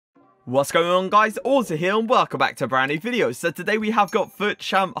What's going on, guys? Auzio here and welcome back to a brand new video. So today we have got FUT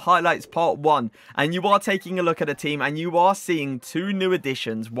Champ Highlights Part 1 and you are taking a look at a team and you are seeing two new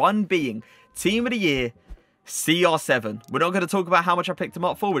additions, one being Team of the Year CR7. We're not going to talk about how much I picked him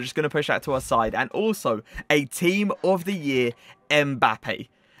up for, we're just going to push that to our side, and also a Team of the Year Mbappe.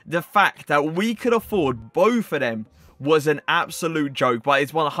 The fact that we could afford both of them was an absolute joke, but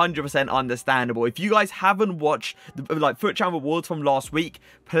it's 100% understandable. If you guys haven't watched the FUT Champ Awards from last week,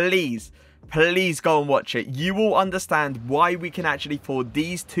 please go and watch it. You will understand why we can actually afford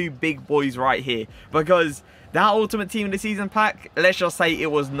these two big boys right here, because that Ultimate Team of the Season pack, let's just say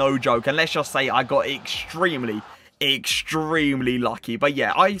it was no joke, and let's just say I got extremely lucky. But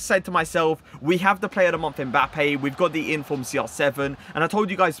yeah, I said to myself, we have the Player of the Month Mbappe, we've got the Inform CR7, and I told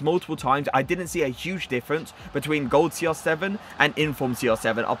you guys multiple times I didn't see a huge difference between Gold CR7 and Inform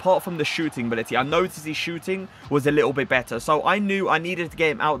CR7, apart from the shooting ability. I noticed his shooting was a little bit better, so I knew I needed to get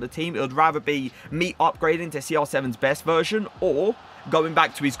him out of the team. It would rather be me upgrading to CR7's best version or going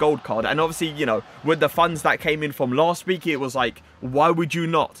back to his gold card. And obviously, you know, with the funds that came in from last week, it was like, why would you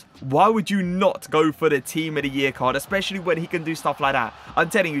not go for the Team of the Year card, especially when he can do stuff like that? I'm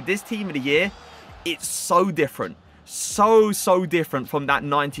telling you, this Team of the Year, it's so different. So different from that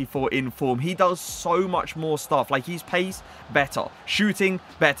 94 Inform. He does so much more stuff. Like, his pace better, shooting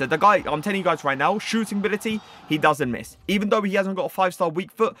better. The guy, I'm telling you guys right now, shooting ability, he doesn't miss. Even though he hasn't got a 5-star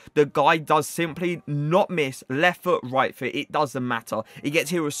weak foot, the guy does simply not miss. Left foot, right foot, it doesn't matter. He gets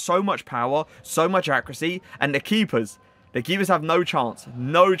here with so much power, so much accuracy, and the keepers have no chance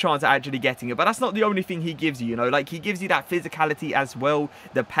at actually getting it. But that's not the only thing he gives you, you know. Like, he gives you that physicality as well,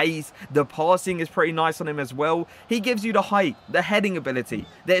 the pace, the passing is pretty nice on him as well. He gives you the height, the heading ability.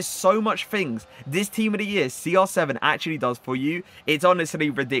 There's so much things this Team of the Year CR7 actually does for you. It's honestly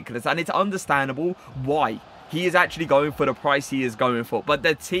ridiculous, and it's understandable why he is actually going for the price he is going for. But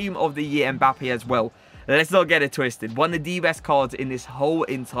the Team of the Year Mbappe as well, let's not get it twisted, one of the best cards in this whole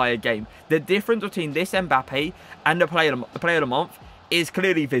entire game. The difference between this Mbappe and the Player of the Month is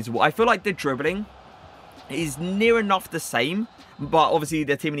clearly visible. I feel like the dribbling is near enough the same, but obviously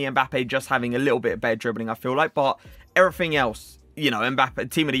the Team of the Year Mbappe just having a little bit better dribbling, I feel like. But everything else, you know,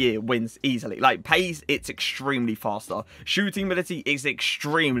 Mbappe, Team of the Year wins easily. Like, pace, it's extremely faster. Shooting ability is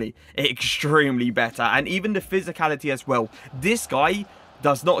extremely better. And even the physicality as well. This guy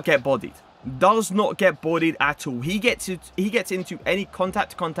does not get bodied. At all. He gets into any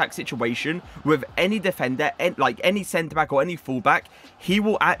contact-to-contact situation with any defender, like any centre-back or any full-back, he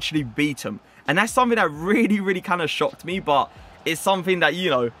will actually beat him. And that's something that really kind of shocked me, but it's something that,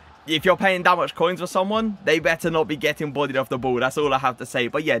 you know, if you're paying that much coins for someone, they better not be getting bodied off the ball. That's all I have to say.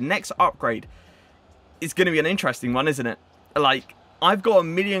 But yeah, next upgrade is going to be an interesting one, isn't it? Like, I've got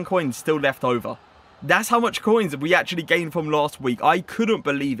 1 million coins still left over. That's how much coins we actually gained from last week. I couldn't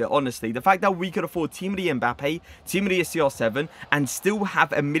believe it, honestly. The fact that we could afford Team of the Year Mbappe, Team of the Year CR7, and still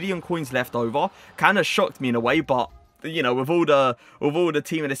have 1 million coins left over kind of shocked me in a way. But, you know, with all the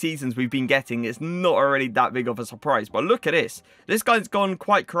Team of the Seasons we've been getting, it's not really that big of a surprise. But look at this. This guy's gone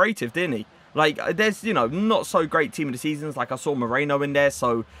quite creative, didn't he? Like, there's, you know, not so great Team of the Seasons. Like, I saw Moreno in there,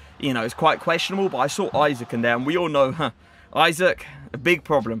 so, you know, it's quite questionable. But I saw Isaac in there, and we all know, Isaac, a big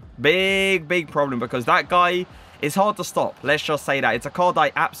problem. Big problem, because that guy is hard to stop. Let's just say that. It's a card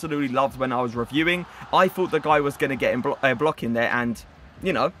I absolutely loved when I was reviewing. I thought the guy was going to get a block in there, and,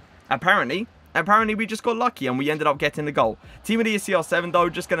 you know, apparently we just got lucky and we ended up getting the goal. Team of the Year CR7, though,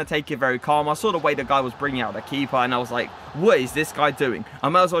 just going to take it very calm. I saw the way the guy was bringing out the keeper, and I was like, what is this guy doing? I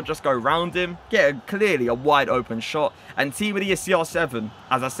might as well just go around him, get clearly a wide open shot. And Team of the Year CR7,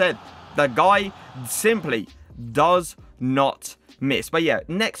 as I said, the guy simply does not miss. But yeah,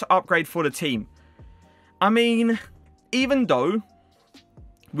 next upgrade for the team. I mean, even though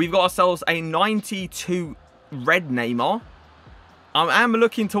we've got ourselves a 92 red Neymar, I am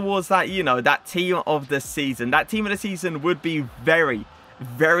looking towards that, you know, that Team of the Season. That Team of the Season would be very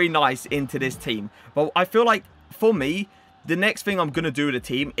nice into this team. But I feel like, for me, the next thing I'm going to do with the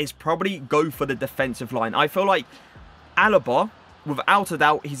team is probably go for the defensive line. I feel like Alaba, without a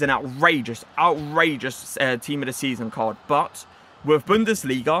doubt, he's an outrageous Team of the Season card. But with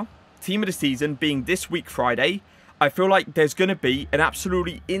Bundesliga, Team of the Season being this week Friday, I feel like there's going to be an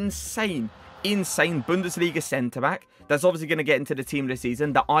absolutely insane Bundesliga centre-back that's obviously going to get into the Team of the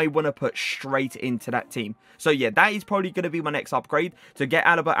Season that I want to put straight into that team. So yeah, that is probably going to be my next upgrade, to get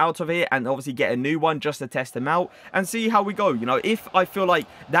Alaba out of here and obviously get a new one just to test him out and see how we go. You know, if I feel like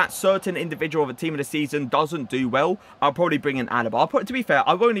that certain individual of a Team of the Season doesn't do well, I'll probably bring in Alaba. To be fair,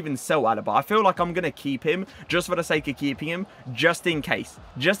 I won't even sell Alaba. I feel like I'm going to keep him just for the sake of keeping him, just in case.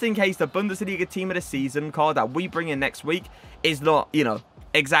 Just in case the Bundesliga Team of the Season card that we bring in next week is not, you know,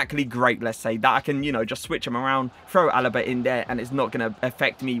 exactly great, let's say, that I can, you know, just switch him around, throw Alaba in there, and it's not going to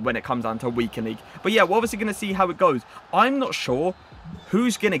affect me when it comes down to weekend league. But yeah, we're obviously going to see how it goes. I'm not sure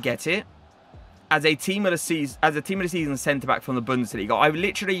who's going to get it as a team of the season centre-back from the Bundesliga. I've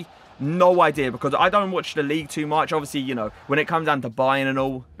literally no idea, because I don't watch the league too much. Obviously, you know, when it comes down to Bayern and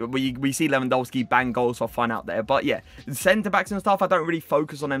all, we see Lewandowski bang goals for fun out there. But yeah, centre-backs and stuff, I don't really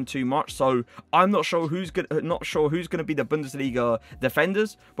focus on them too much. So I'm not sure who's gonna be the Bundesliga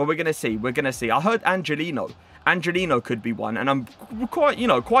defenders, but we're gonna see. We're gonna see. I heard Angelino could be one, and I'm quite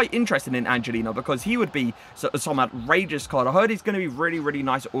interested in Angelino, because he would be some outrageous card. I heard he's going to be really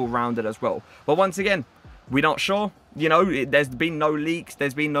nice all-rounded as well. But once again, we're not sure. You know, there's been no leaks,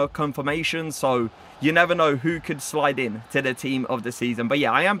 there's been no confirmation, so you never know who could slide in to the team of the season. But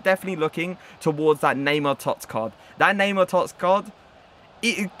yeah, I am definitely looking towards that Neymar Tots card. That Neymar Tots card,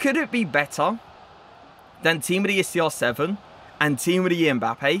 could it be better than Team of the Year CR7 and Team of the Year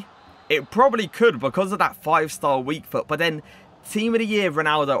Mbappe? It probably could, because of that 5-star weak foot. But then Team of the Year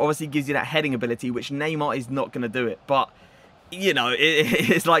Ronaldo obviously gives you that heading ability, which Neymar is not going to do it. But, you know,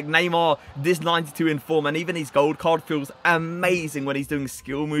 it's like Neymar, this 92 in form, and even his gold card feels amazing when he's doing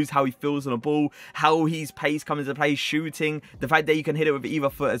skill moves, how he feels on a ball, how his pace comes into play, shooting, the fact that you can hit it with either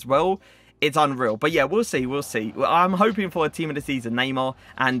foot as well. It's unreal. But yeah, we'll see. I'm hoping for a team of the season Neymar,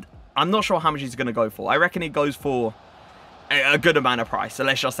 and I'm not sure how much he's going to go for. I reckon he goes for a good amount of price, so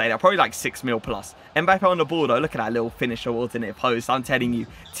let's just say that, probably like 6 mil plus. Mbappe on the ball though, look at that little finish towards in it post. I'm telling you,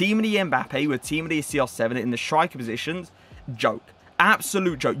 Team of the Year Mbappe with Team of the Year CR7 in the striker positions, joke,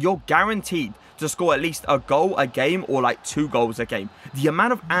 absolute joke. You're guaranteed to score at least a goal a game, or like 2 goals a game. The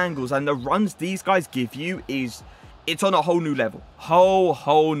amount of angles and the runs these guys give you it's on a whole new level.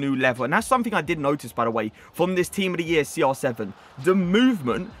 Whole new level. And that's something I did notice, by the way, from this Team of the Year CR7. The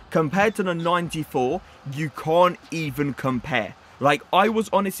movement compared to the 94, you can't even compare. Like, I was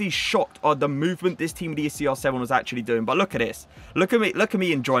honestly shocked at the movement this Team of the Year CR7 was actually doing. But look at this. Look at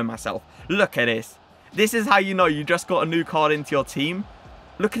me enjoying myself. Look at this. This is how you know you just got a new card into your team.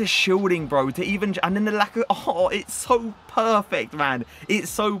 Look at the shielding, bro. And then the lack of... Oh, it's so perfect, man. It's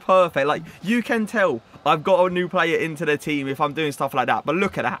so perfect. Like, you can tell I've got a new player into the team if I'm doing stuff like that. But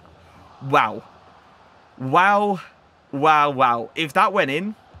look at that. Wow. Wow. If that went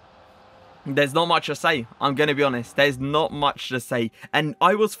in, there's not much to say. I'm going to be honest. There's not much to say. And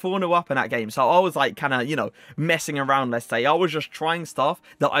I was 4-0 up in that game. So I was like kind of, you know, messing around, let's say. I was just trying stuff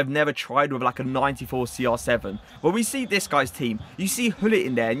that I've never tried with like a 94 CR7. But we see this guy's team. You see Hullet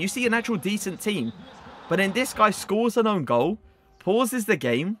in there and you see an actual decent team. But then this guy scores an own goal, pauses the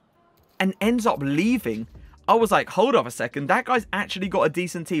game, and ends up leaving. I was like, hold up a second, that guy's actually got a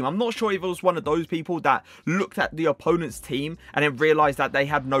decent team. I'm not sure if it was one of those people that looked at the opponent's team and then realized that they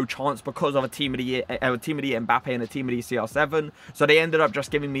had no chance because of a Team of the Year Mbappe and a Team of the Year CR7. So they ended up just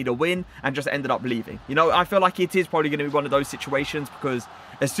giving me the win and just ended up leaving. You know, I feel like it is probably going to be one of those situations, because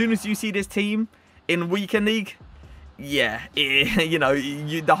as soon as you see this team in Weekend League, yeah, you know,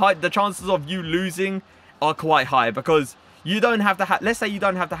 the chances of you losing are quite high, because you don't have to have, let's say you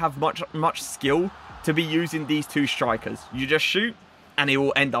don't have to have much skill to be using these 2 strikers. You just shoot and it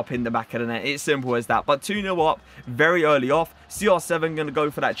will end up in the back of the net. It's simple as that. But 2-0 up, very early off. CR7 going to go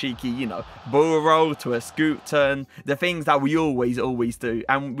for that cheeky, you know, bull roll to a scoop turn. The things that we always do.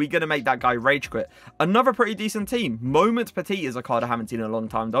 And we're going to make that guy rage quit. Another pretty decent team. Moments Petit is a card I haven't seen in a long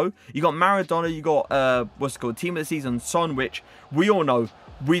time though. You got Maradona, you got, what's it called, Team of the Season Son, which we all know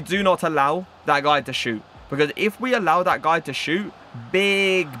we do not allow that guy to shoot. Because if we allow that guy to shoot,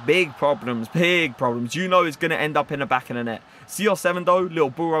 big problems. You know it's going to end up in the back of the net. CR7 though, little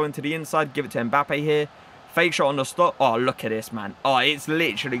burrow into the inside, give it to Mbappe here. Fake shot on the stop. Oh, look at this, man. Oh, it's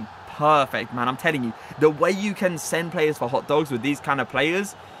literally perfect, man. I'm telling you, the way you can send players for hot dogs with these kind of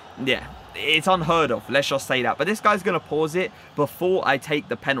players, yeah, it's unheard of. Let's just say that. But this guy's going to pause it before I take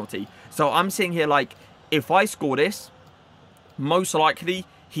the penalty. So I'm sitting here like, if I score this, most likely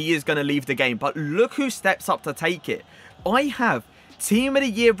he is going to leave the game. But look who steps up to take it. I have Team of the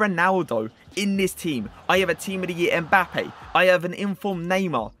Year Ronaldo in this team. I have a Team of the Year Mbappe. I have an informed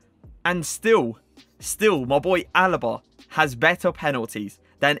Neymar. And still, my boy Alaba has better penalties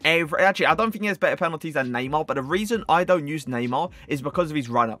than every... Actually, I don't think he has better penalties than Neymar. But the reason I don't use Neymar is because of his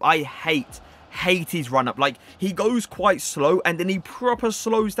run-up. I hate his run-up. Like, he goes quite slow and then he proper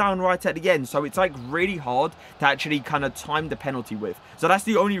slows down right at the end. So it's like really hard to actually kind of time the penalty with. So that's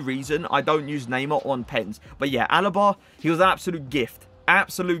the only reason I don't use Neymar on pens. But yeah, Alaba, he was an absolute gift.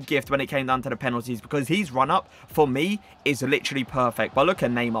 absolute gift when it came down to the penalties, because his run-up, for me, is literally perfect. But look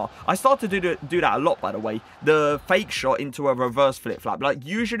at Neymar. I started to do that a lot, by the way. The fake shot into a reverse flip-flap. Like,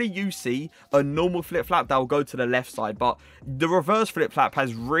 usually you see a normal flip-flap that will go to the left side, but the reverse flip-flap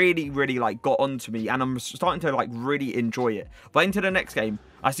has really, really, like, got onto me, and I'm starting to, like, really enjoy it. But into the next game,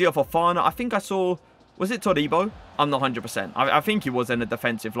 I see off Fofana. I think I saw... Was it Todibo? I'm not 100%. I think he was in the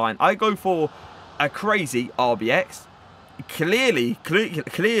defensive line. I go for a crazy RBX.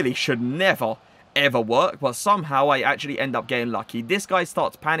 Clearly should never, ever work. But somehow I actually end up getting lucky. This guy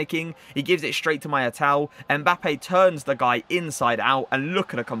starts panicking. He gives it straight to my Atal. Mbappe turns the guy inside out. And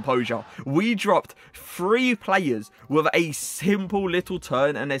look at the composure. We dropped 3 players with a simple little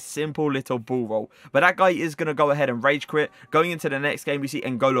turn and a simple little ball roll. But that guy is going to go ahead and rage quit. Going into the next game, we see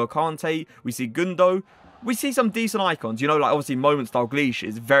N'Golo Kante. We see Gundo. We see some decent icons. You know, like obviously Moments Dalglish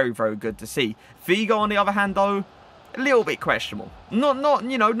is very, very good to see. Figo, on the other hand, though, a little bit questionable. Not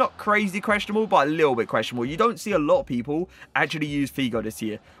you know, not crazy questionable, but a little bit questionable. You don't see a lot of people actually use Figo this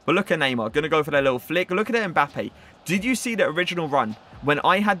year. But look at Neymar. Going to go for that little flick. Look at it, Mbappe. Did you see the original run when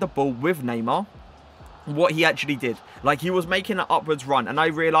I had the ball with Neymar? What he actually did. Like, he was making an upwards run, and I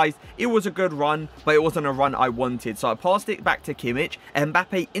realized it was a good run, but it wasn't a run I wanted. So I passed it back to Kimmich, and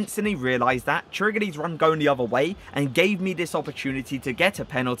Mbappe instantly realized that, triggered his run going the other way, and gave me this opportunity to get a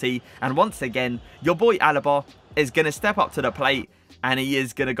penalty. And once again, your boy Alaba is going to step up to the plate, and he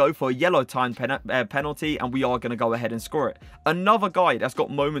is going to go for a yellow time penalty, and we are going to go ahead and score it. Another guy that's got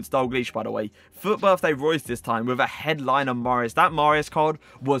Moments Dalglish, by the way. FUT Birthday Royce this time with a headliner Morris. That Morris card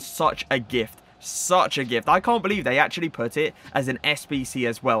was such a gift. Such a gift. I can't believe they actually put it as an SBC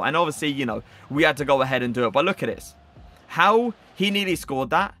as well. And obviously, you know, we had to go ahead and do it. But look at this. How he nearly scored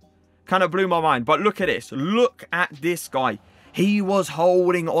that kind of blew my mind. But look at this. Look at this guy. He was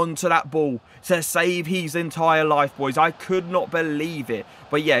holding on to that ball to save his entire life, boys. I could not believe it.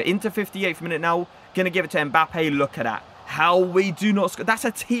 But yeah, into 58th minute now. Going to give it to Mbappe. Look at that. How we do not score. That's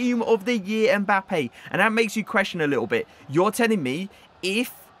a team of the year, Mbappe. And that makes you question a little bit. You're telling me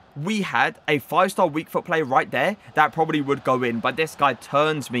if we had a 5-star weak foot player right there, that probably would go in. But this guy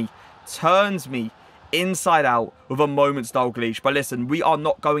turns me inside out with a Moments Dalglish. But listen, we are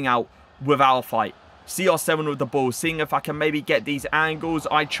not going out without a fight. CR7 with the ball, seeing if I can maybe get these angles.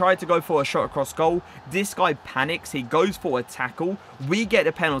 I tried to go for a shot across goal. This guy panics. He goes for a tackle. We get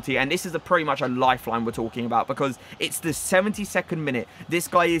a penalty, and this is pretty much a lifeline we're talking about, because it's the 72nd minute. This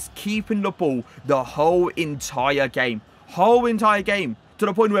guy is keeping the ball the whole entire game. To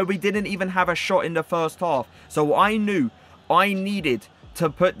the point where we didn't even have a shot in the first half. So I knew I needed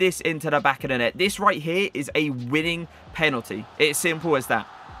to put this into the back of the net. This right here is a winning penalty. It's simple as that.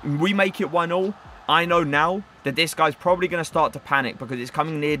 We make it 1-0. I know now that this guy's probably going to start to panic, because it's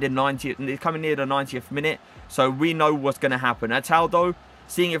coming near the 90th minute. So we know what's going to happen. Ataldo,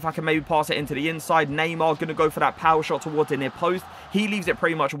 seeing if I can maybe pass it into the inside. Neymar going to go for that power shot towards the near post. He leaves it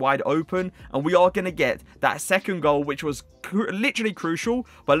pretty much wide open. And we are going to get that second goal, which was literally crucial.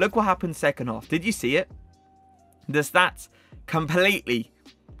 But look what happened second half. Did you see it? The stats completely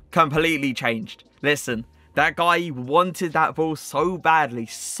changed. Listen, that guy wanted that ball so badly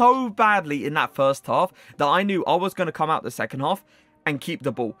in that first half, that I knew I was going to come out the second half and keep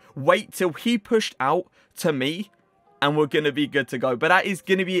the ball. Wait till he pushed out to me, and we're going to be good to go. But that is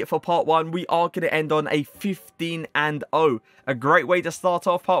going to be it for part 1. We are going to end on a 15-0. A great way to start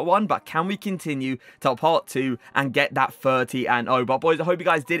off part 1. But can we continue to part 2 and get that 30-0? But boys, I hope you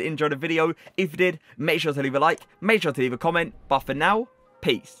guys did enjoy the video. If you did, make sure to leave a like. Make sure to leave a comment. But for now,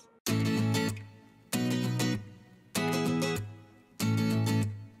 peace.